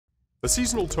The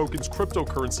seasonal tokens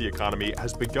cryptocurrency economy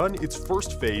has begun its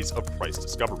first phase of price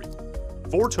discovery.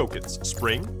 4 tokens,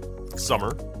 spring,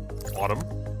 summer, autumn,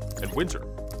 and winter,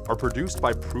 are produced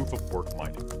by proof-of-work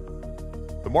mining.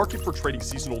 The market for trading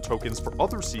seasonal tokens for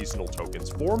other seasonal tokens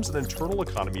forms an internal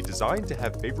economy designed to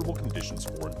have favorable conditions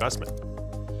for investment.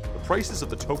 The prices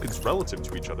of the tokens relative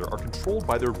to each other are controlled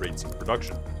by their rates of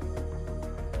production.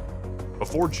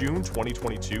 Before June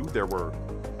 2022, there were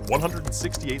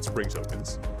 168 spring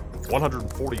tokens,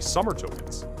 140 summer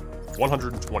tokens,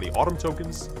 120 autumn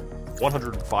tokens,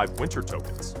 105 winter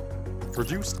tokens,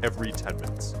 produced every 10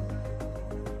 minutes.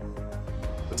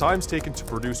 The times taken to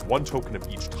produce one token of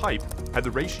each type had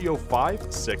the ratio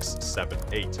 5, 6, 7,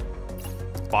 8.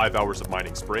 5 hours of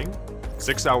mining spring,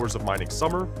 6 hours of mining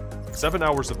summer, 7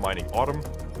 hours of mining autumn,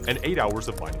 and 8 hours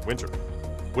of mining winter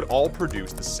would all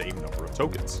produce the same number of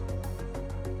tokens.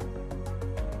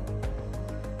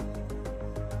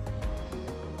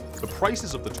 The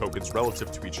prices of the tokens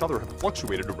relative to each other have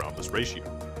fluctuated around this ratio.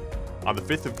 On the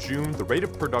 5th of June, the rate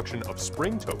of production of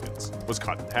spring tokens was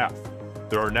cut in half.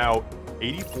 There are now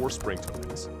 84 spring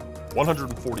tokens,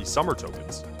 140 summer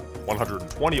tokens,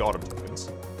 120 autumn tokens,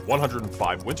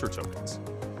 105 winter tokens,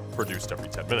 produced every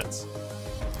 10 minutes.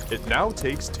 It now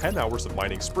takes 10 hours of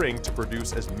mining spring to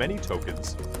produce as many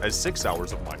tokens as 6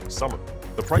 hours of mining summer.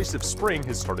 The price of spring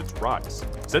has started to rise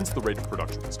since the rate of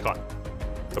production was cut.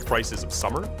 The prices of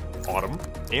summer, autumn,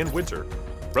 and winter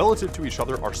relative to each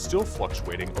other are still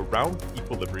fluctuating around the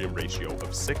equilibrium ratio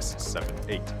of 6, 7,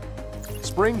 8.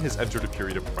 Spring has entered a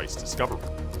period of price discovery.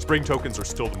 Spring tokens are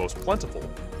still the most plentiful,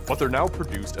 but they're now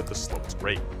produced at the slowest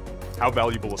rate. How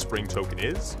valuable a spring token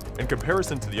is, in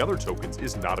comparison to the other tokens,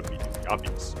 is not immediately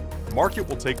obvious. The market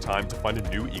will take time to find a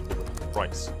new equilibrium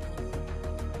price.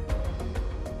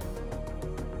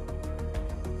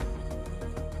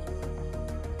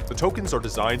 The tokens are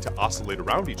designed to oscillate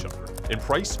around each other in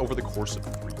price over the course of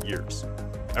 3 years.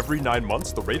 Every 9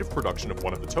 months, the rate of production of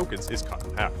one of the tokens is cut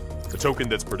in half. The token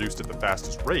that's produced at the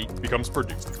fastest rate becomes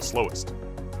produced at the slowest.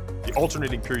 The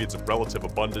alternating periods of relative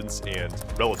abundance and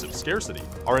relative scarcity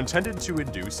are intended to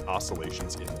induce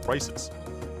oscillations in prices.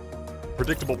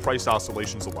 Predictable price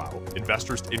oscillations allow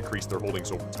investors to increase their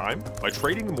holdings over time by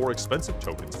trading the more expensive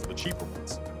tokens for the cheaper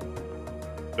ones.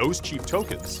 Those cheap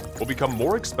tokens will become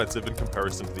more expensive in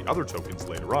comparison to the other tokens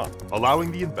later on,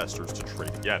 allowing the investors to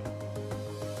trade again.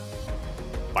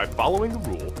 By following the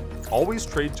rule, always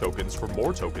trade tokens for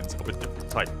more tokens of a different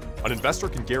type. An investor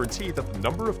can guarantee that the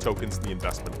number of tokens in the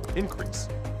investment will increase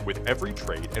with every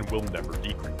trade and will never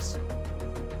decrease.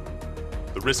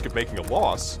 The risk of making a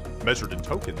loss, measured in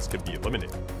tokens, can be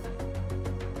eliminated.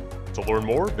 To learn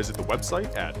more, visit the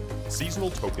website at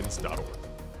seasonaltokens.org.